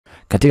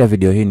Katika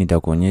video hii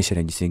nitakuonyesha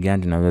ni jinsi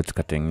gani tunaweza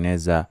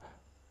tukatengeneza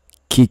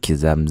kiki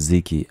za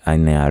muziki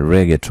aina ya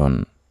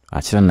reggaeton.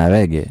 Achana na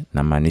reggae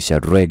na maanisha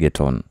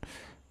reggaeton.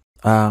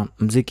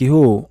 Muziki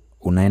huu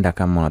unaenda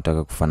kama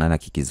unataka kufanana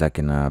kiki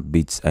zake na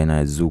beats aina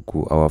ya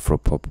zuku au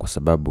afropop, kwa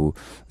sababu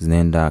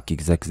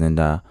kiki zake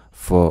zinaenda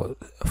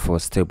 4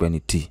 step, yani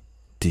t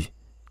t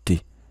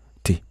t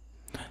t,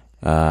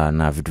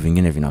 na vitu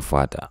vingine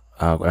vinafuata.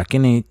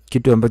 Lakini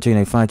kitu ambacho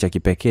kinaifanya cha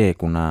kipekee,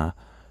 kuna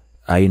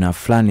aina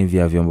fulani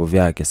vya vyombo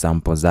vyake,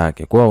 sample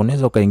zake. Kwa hiyo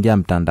unaweza ukaingia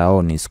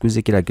mtandaoni, siku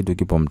hizi kila kitu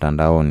kipo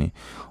mtandaoni.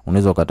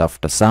 Unaweza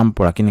ukatafuta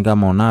sample, lakini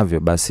kama unavyo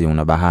basi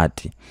una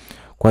bahati.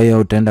 Kwa hiyo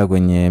utaenda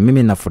kwenye,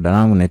 mimi na folder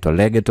langu inaitwa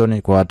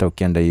Reggaeton, kwa hata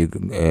ukienda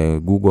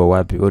Google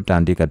wapi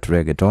utaandika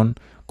Reggaeton.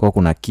 Kwa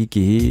kuna kiki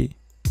hii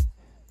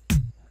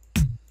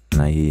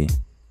na hii.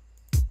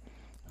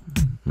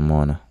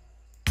 Umeona?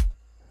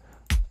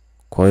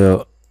 Kwa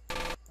hiyo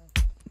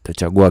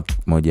utachagua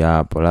moja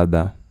hapo,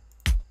 labda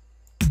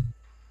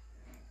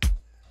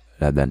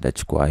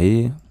nitachukua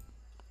hii,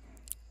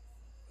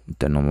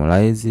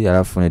 nitanormalize,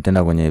 alafu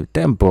nitaenda kwenye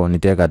tempo,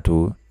 nitaweka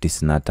tu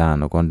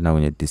 95. Kwa nitaenda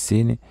kwenye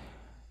 90,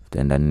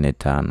 nitaenda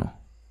 45.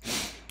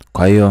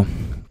 Kwa hiyo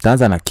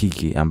tutaanza na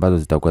kiki ambazo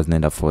zitakuwa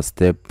zinaenda 4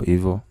 step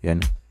hivyo,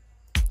 yani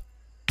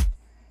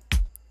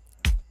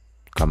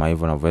kama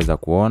hivyo unavyoweza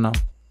kuona.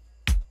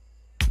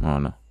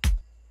 Unaona?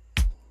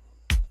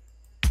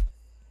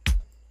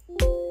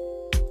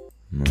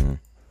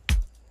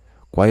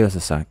 Kwa hiyo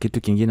sasa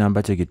kitu kingine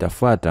ambacho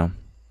kitafuata,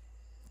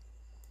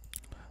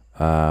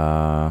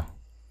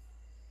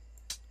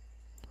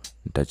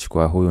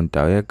 nitachukua huyu,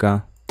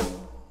 nitaweka.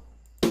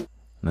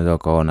 Unaweza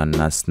ukaona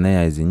na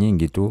snare hizi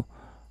nyingi tu,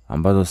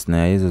 ambazo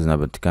snare hizo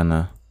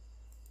zinapatikana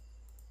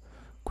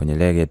kwenye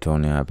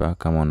reggaeton hapa.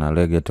 Kama una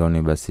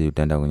reggaeton basi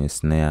utaenda kwenye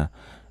snare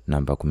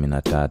namba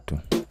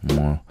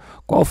 13.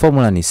 Kwa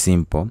formula ni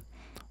simple.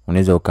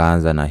 Unaweza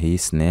ukaanza na hii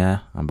snare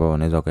ambayo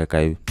unaweza ukaweka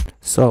hivi.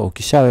 So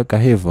ukishaweka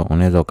hivyo,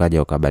 unaweza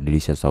ukaja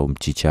ukabadilisha sauti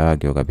mchicha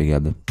wake,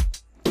 ukapiga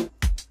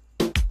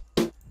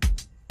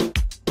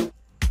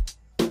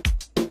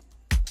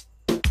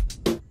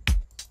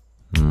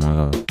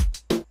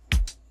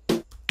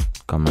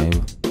kama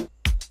hivyo.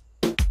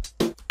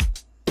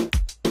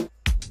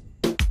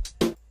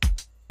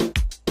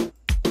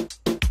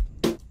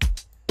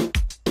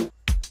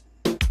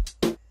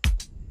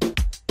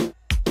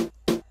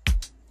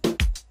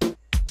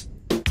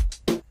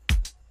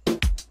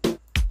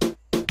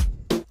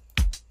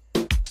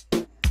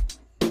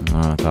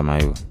 Kama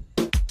hivyo.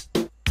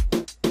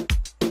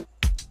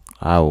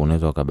 Au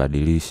unaweza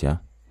ukabadilisha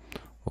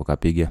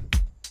ukapiga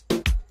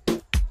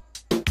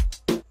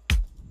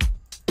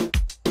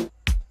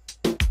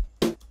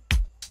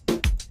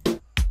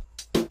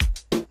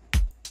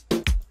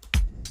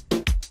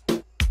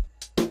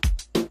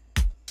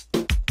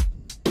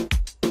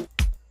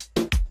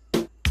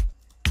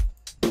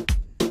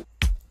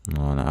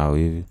au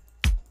hivi.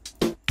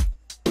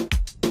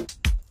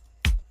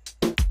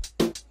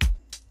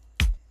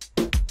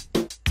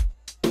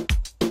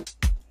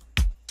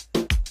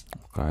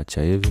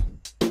 Kaacha hivi.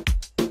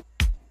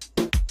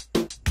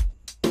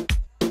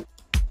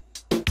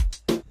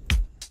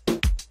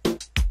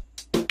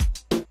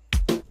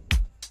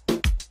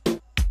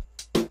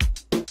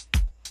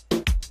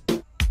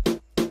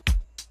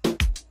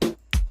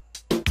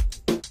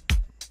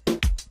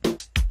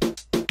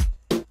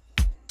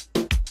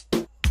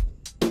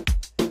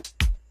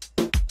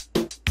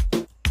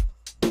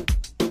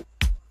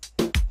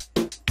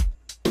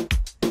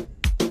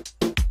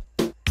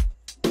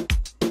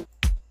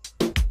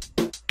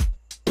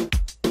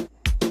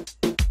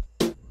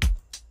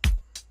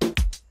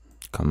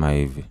 Kama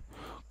hivi.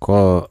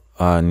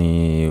 Kwa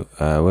ni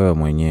wewe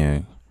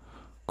mwenyewe,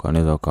 kwa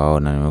unaweza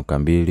ukaona nimeweka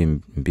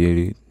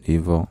mbili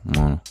hivyo.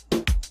 Umeona?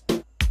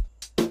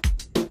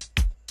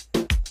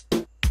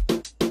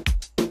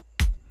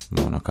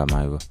 Umeona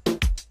kama hivyo.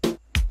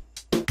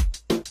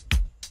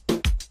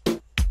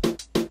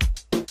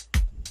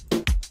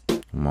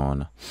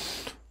 Umeona?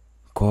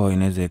 Kwa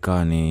inaweza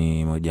ikawa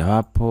ni moja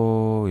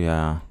wapo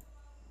ya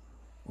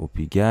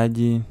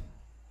upigaji.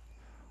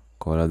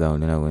 Kwa labda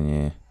unaenda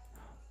kwenye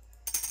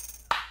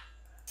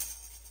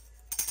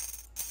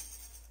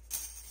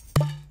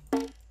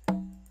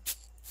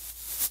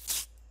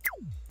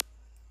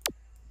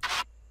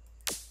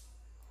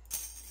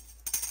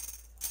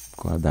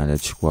kwa dada,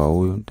 chukua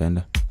huyu,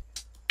 tenda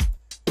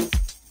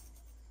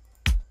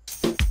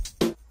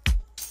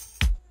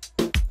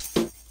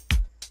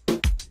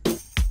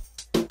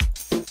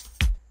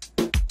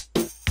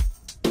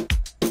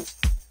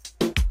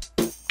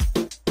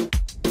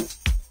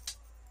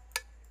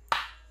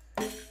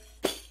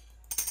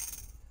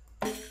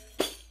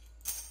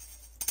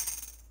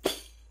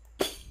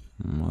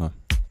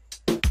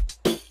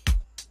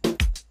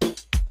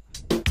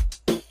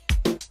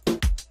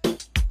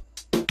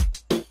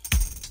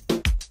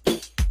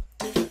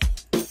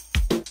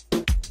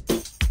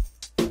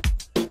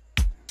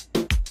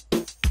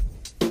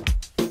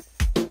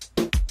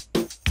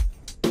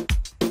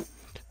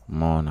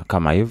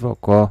kama hivyo.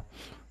 Kwa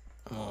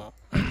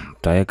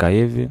utaweka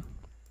hivi,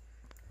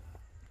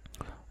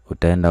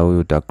 utaenda huyu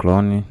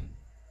utakloni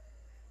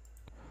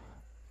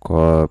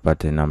kwa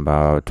pate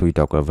namba 2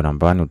 itakuwa hivyo,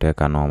 namba 1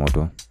 utaweka normal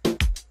tu.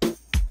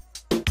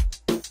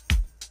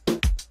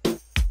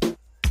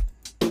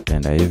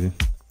 Utaenda hivi.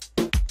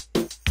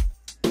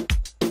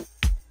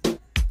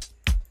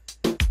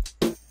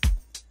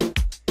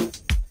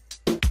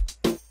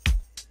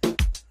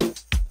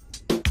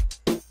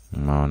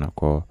 Unaona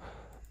kwa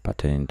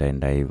pate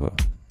nitaenda hivyo.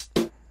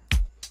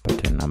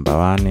 Pate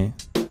namba 1,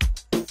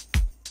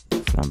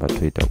 namba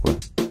 2 itakuwa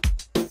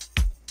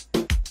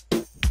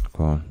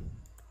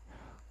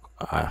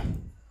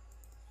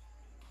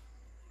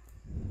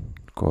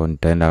kwa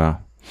nitaenda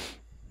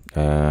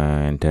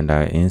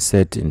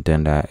insert,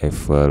 nitaenda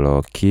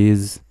FL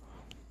keys,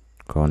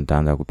 kwa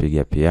nitaanza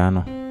kupiga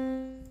piano.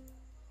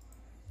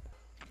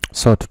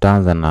 So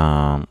tutaanza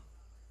na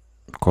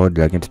chord,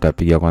 lakini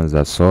tutapiga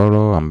kwanza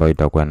solo ambayo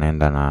itakuwa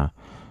inaenda na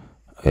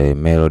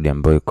melody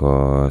ambayo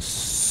iko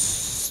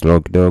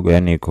slow kidogo,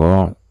 yani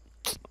iko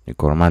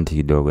romantic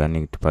kidogo,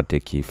 yani tupate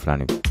key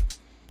fulani.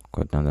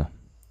 Kwa tutaanza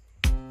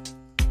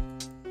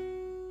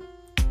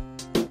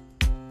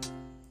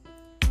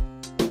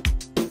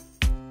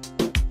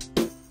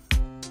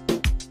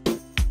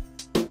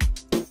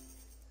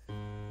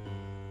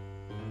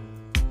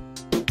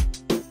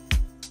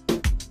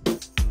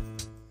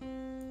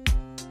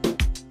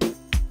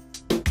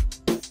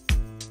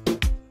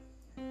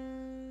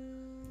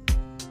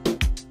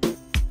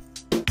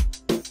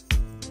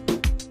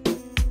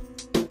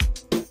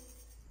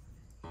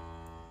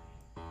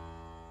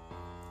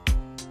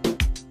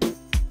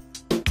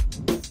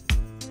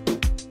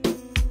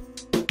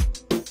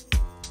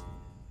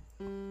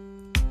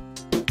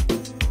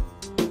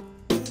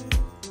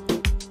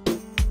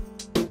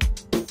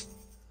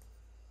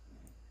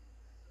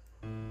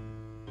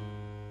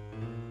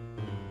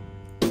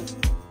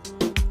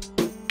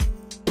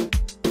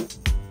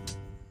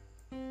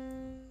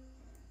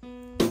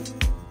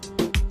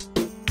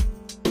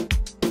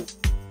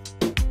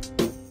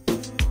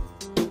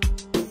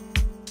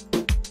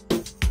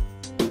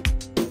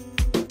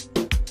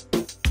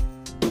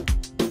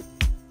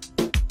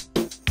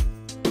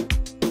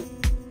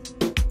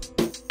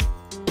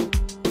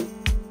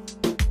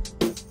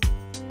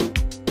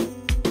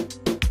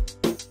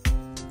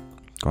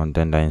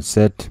content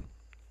insert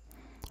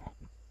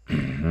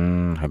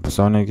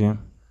hypersonic.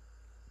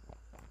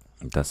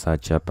 Nita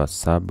search hapa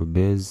sub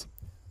bass,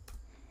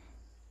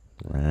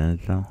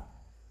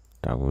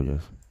 takuja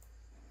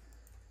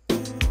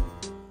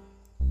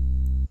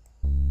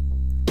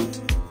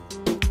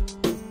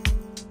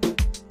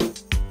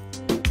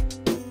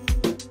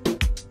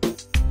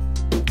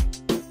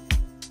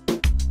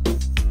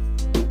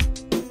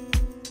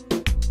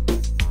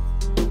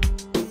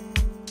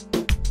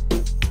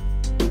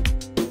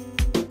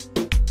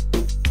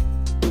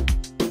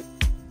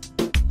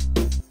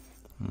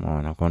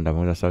nakonda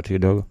moja sauti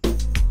kidogo.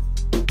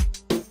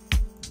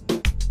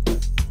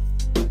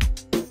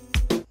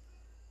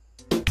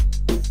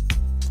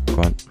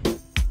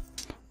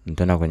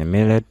 Nitaenda kwenye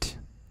millet.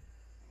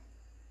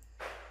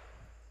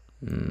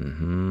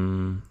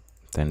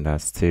 Nitaenda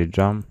steel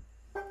drum.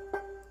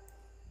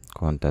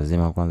 Kwa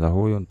nitazima kwanza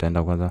huyu,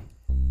 nitaenda kwanza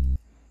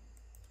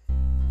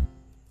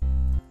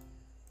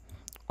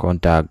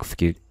contact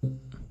fikiri.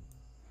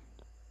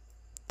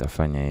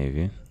 Tafanya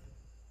hivi.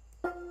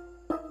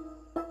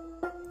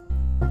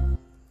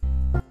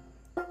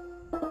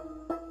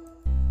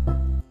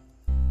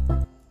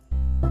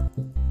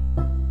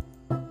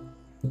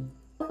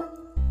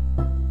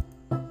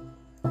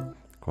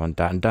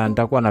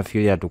 Nitakuwa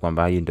nafikiria tu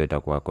kwamba hii ndio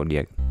itakuwa kodi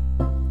yake.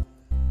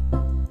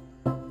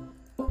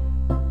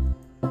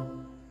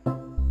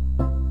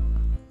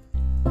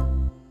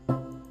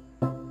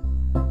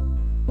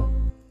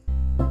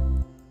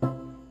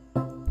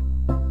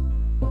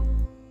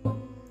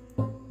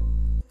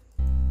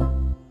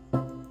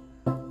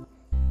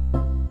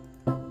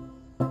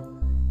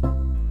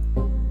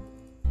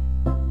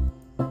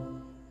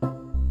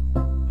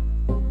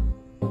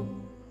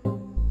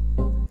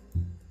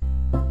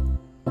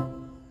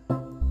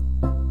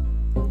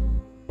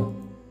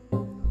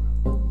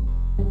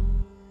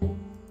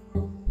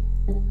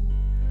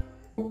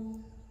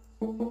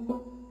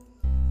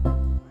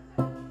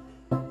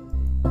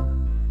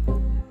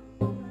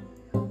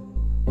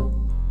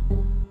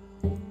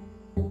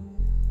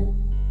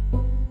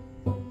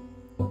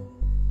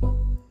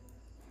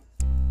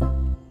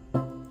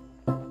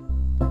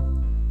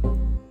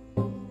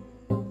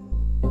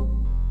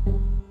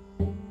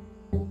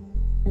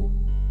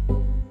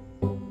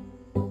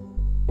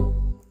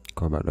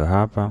 Kwa bado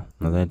hapa,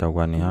 nadhani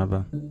itakuwa ni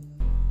hapa.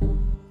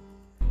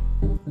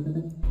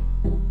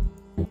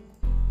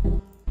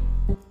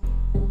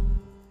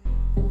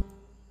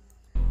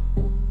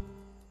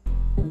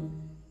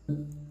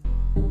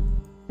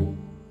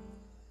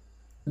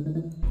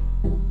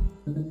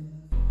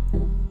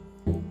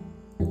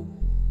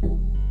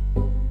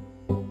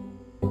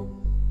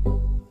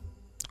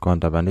 Kwa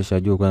nitapandisha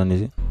juu kwa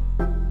nini?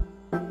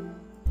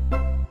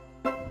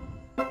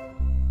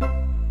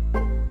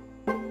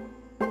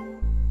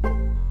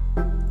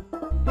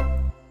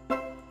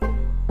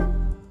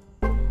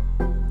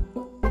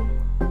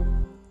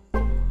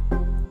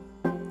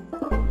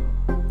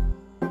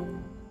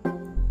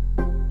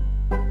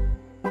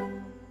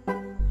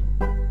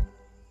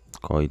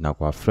 kwa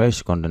inakuwa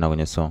fresh. Kwa tena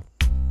kwenye song.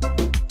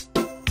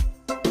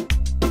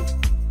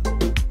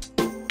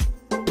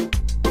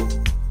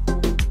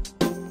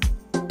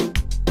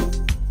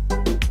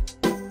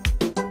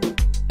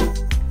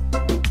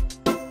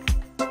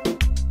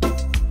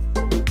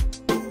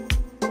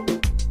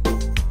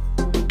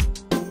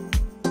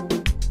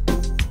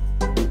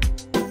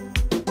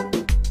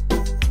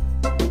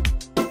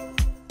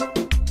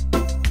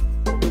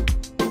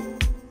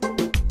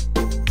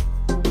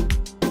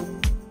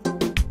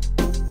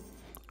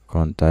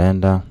 Kwa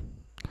nitaenda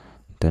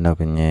tena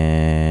kwenye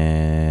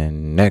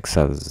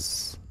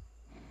Nexus.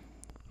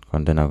 Kwa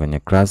tena kwenye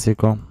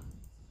classical.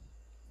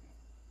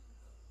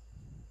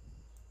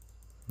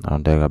 Na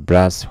ndega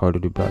brass,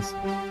 hold brass.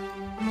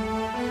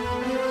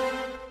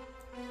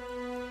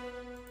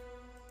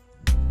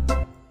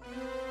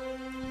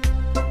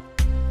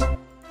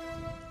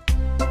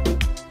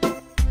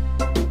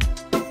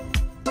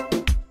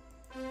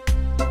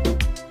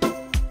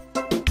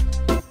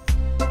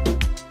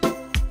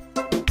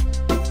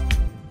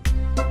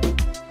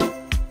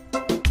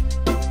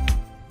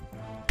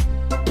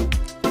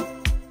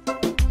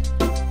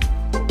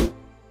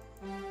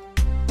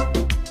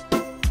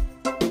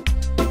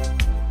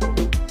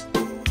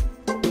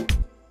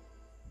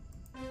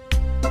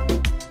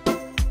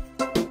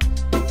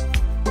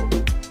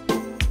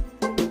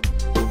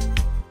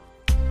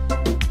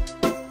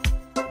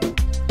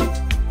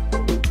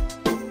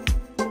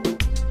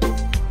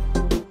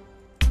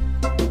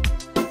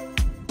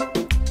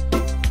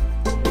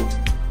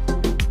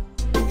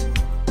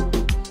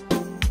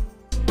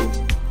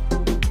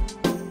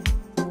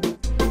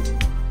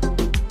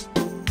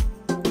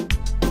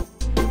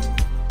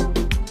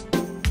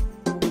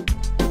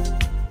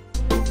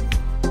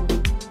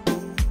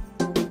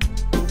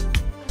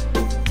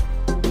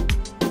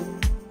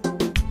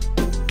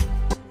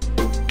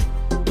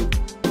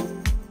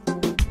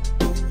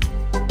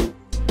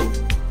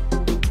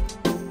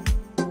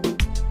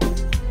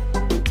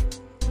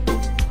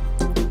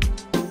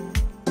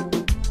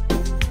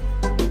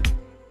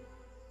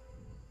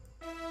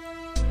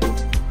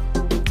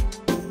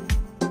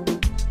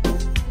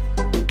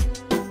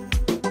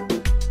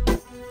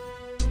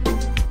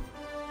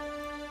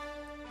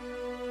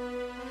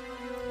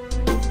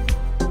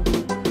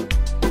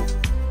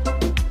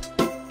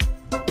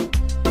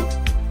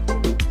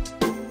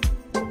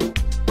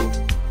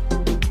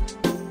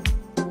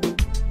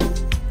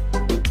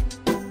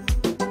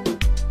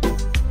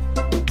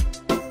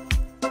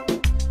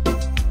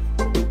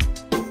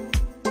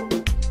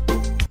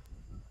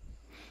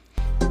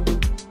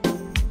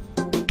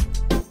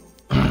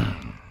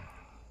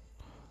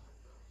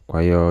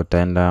 Kwa hiyo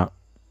utaenda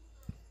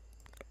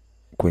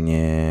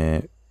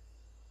kwenye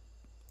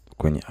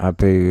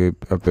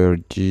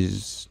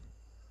approaches.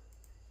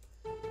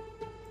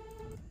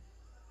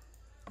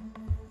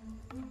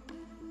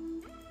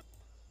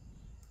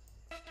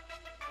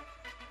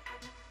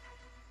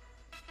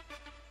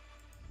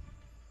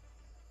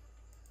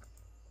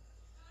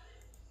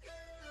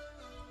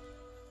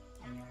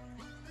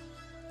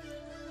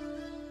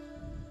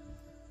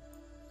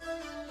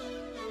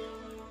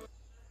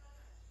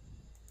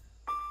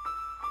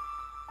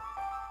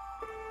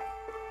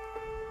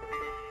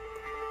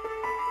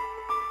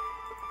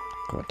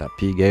 Kwa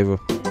utapiga hivyo.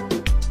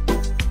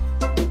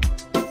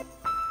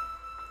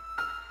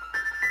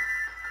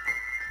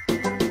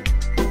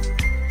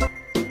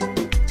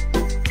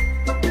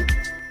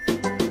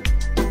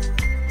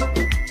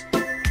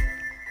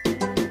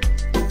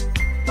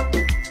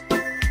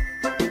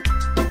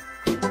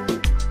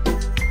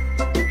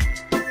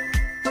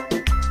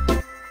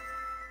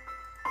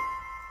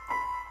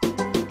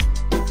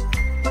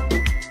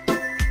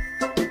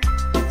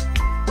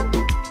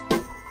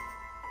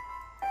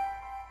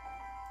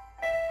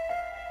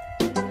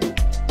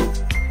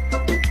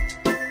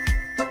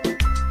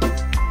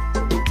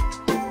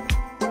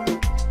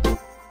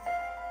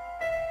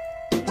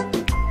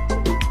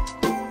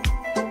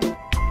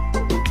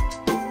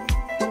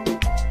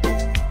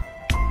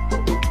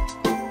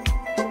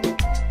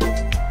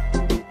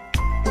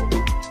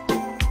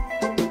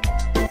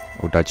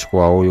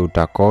 Utachukua huyu,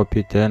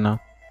 utakopi tena,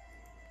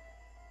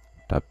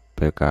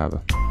 utapeka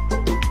hapa.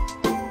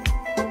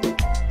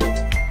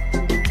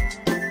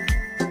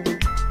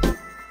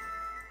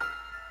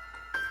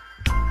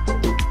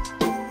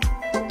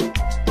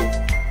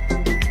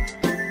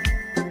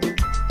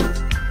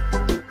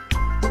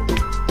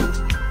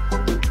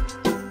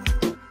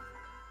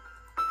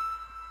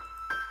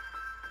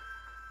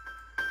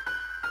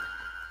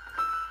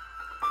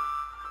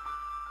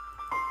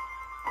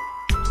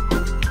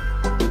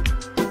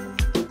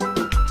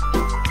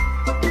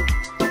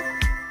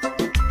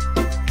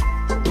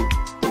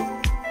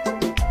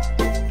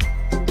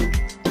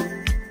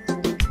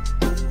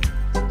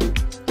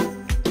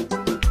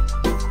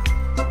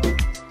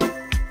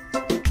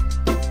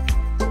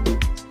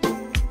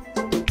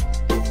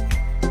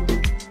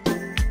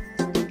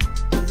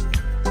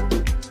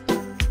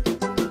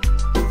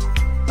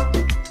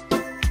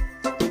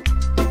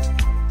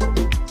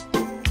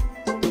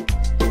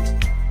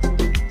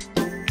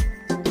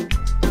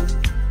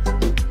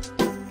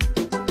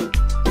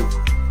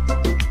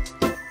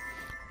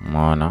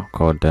 Unaona,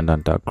 kwa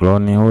nitaenda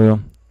clone huyo.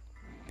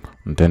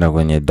 Nitaenda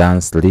kwenye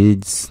dance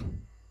leads.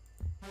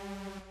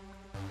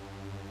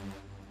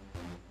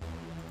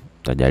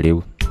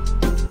 Tajaribu.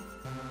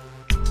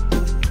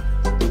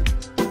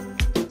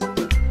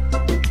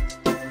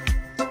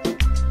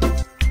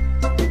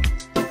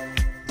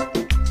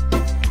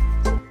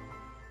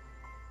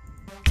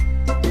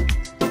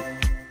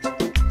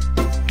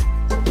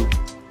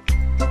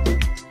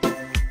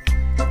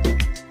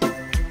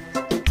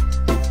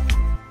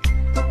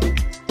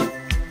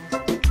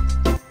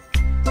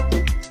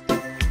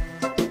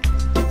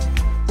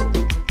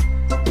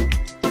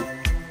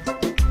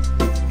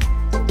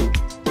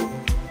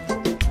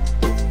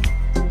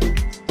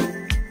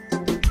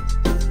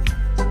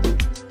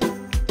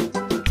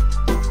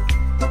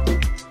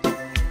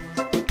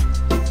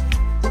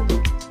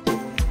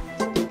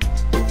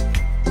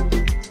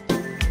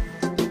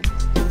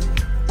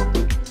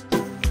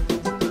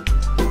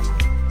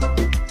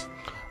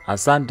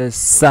 Asante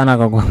sana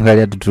kwa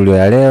kuangalia tutorial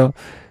ya leo.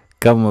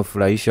 Kama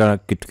umefurahishwa na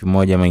kitu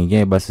kimoja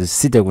mengine, basi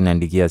usisite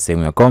kuniandikia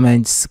sehemu ya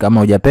comments. Kama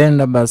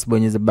hujapenda, basi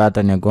bonyeza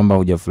button ya kwamba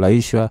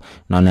hujafurahishwa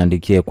na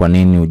uniandikie kwa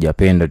nini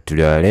hujapenda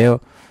tutorial ya leo,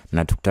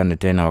 na tukutane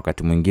tena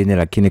wakati mwingine.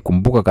 Lakini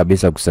kumbuka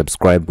kabisa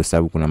kusubscribe kwa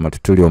sababu kuna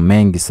matutorial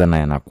mengi sana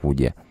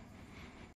yanakuja.